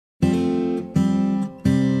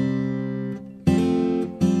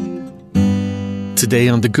Today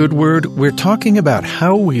on The Good Word, we're talking about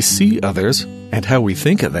how we see others and how we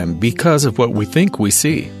think of them because of what we think we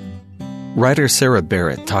see. Writer Sarah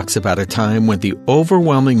Barrett talks about a time when the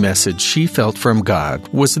overwhelming message she felt from God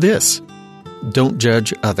was this: don't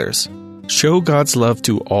judge others. Show God's love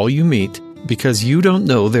to all you meet because you don't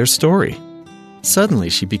know their story.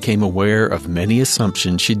 Suddenly, she became aware of many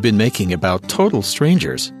assumptions she'd been making about total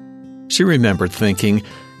strangers. She remembered thinking,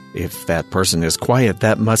 if that person is quiet,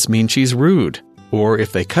 that must mean she's rude. Or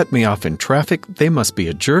if they cut me off in traffic, they must be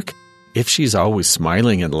a jerk. If she's always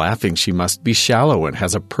smiling and laughing, she must be shallow and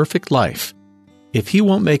has a perfect life. If he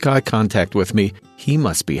won't make eye contact with me, he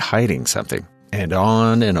must be hiding something. And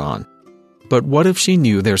on and on. But what if she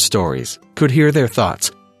knew their stories, could hear their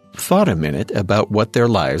thoughts, thought a minute about what their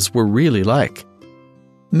lives were really like?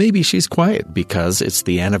 Maybe she's quiet because it's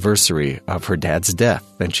the anniversary of her dad's death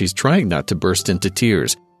and she's trying not to burst into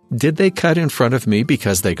tears. Did they cut in front of me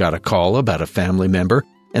because they got a call about a family member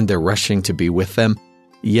and they're rushing to be with them?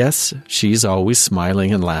 Yes, she's always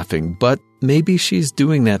smiling and laughing, but maybe she's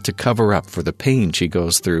doing that to cover up for the pain she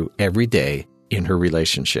goes through every day in her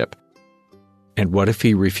relationship. And what if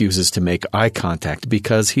he refuses to make eye contact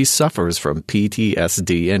because he suffers from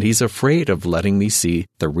PTSD and he's afraid of letting me see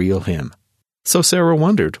the real him? So Sarah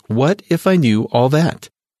wondered, what if I knew all that?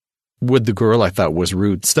 Would the girl I thought was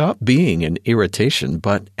rude stop being an irritation,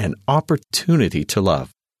 but an opportunity to love?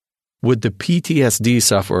 Would the PTSD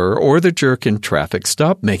sufferer or the jerk in traffic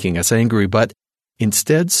stop making us angry, but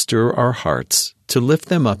instead stir our hearts to lift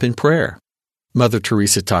them up in prayer? Mother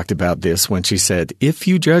Teresa talked about this when she said, if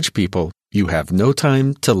you judge people, you have no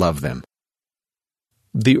time to love them.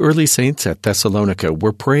 The early saints at Thessalonica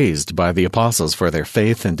were praised by the apostles for their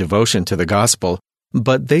faith and devotion to the gospel,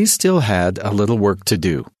 but they still had a little work to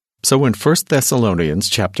do. So in 1 Thessalonians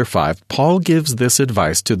chapter 5, Paul gives this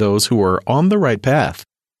advice to those who are on the right path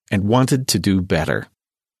and wanted to do better.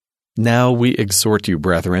 Now we exhort you,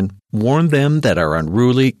 brethren, warn them that are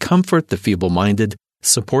unruly, comfort the feeble-minded,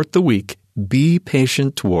 support the weak, be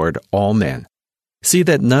patient toward all men. See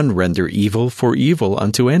that none render evil for evil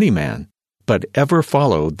unto any man, but ever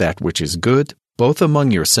follow that which is good, both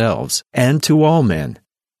among yourselves and to all men.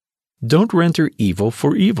 Don't render evil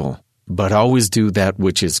for evil, but always do that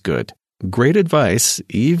which is good. Great advice,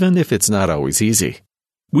 even if it's not always easy.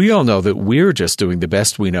 We all know that we're just doing the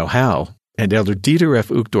best we know how, and Elder Dieter F.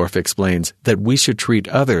 Uchtdorf explains that we should treat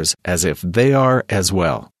others as if they are as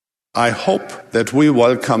well. I hope that we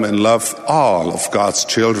welcome and love all of God's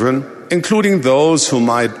children, including those who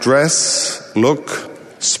might dress, look,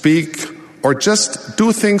 speak, or just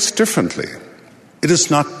do things differently. It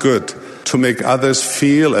is not good to make others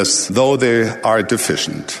feel as though they are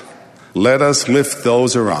deficient. Let us lift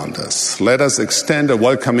those around us. Let us extend a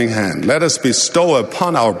welcoming hand. Let us bestow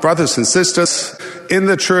upon our brothers and sisters in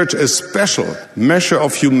the church a special measure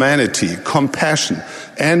of humanity, compassion,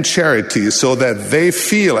 and charity so that they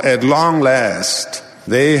feel at long last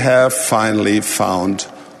they have finally found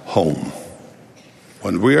home.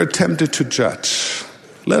 When we are tempted to judge,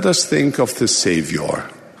 let us think of the Savior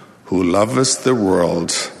who loveth the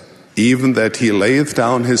world, even that he layeth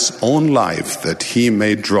down his own life, that he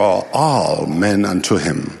may draw all men unto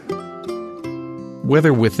him.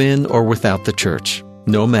 Whether within or without the church,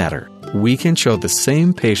 no matter, we can show the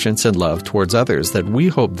same patience and love towards others that we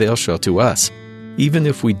hope they'll show to us, even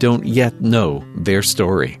if we don't yet know their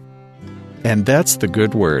story. And that's the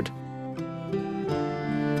good word.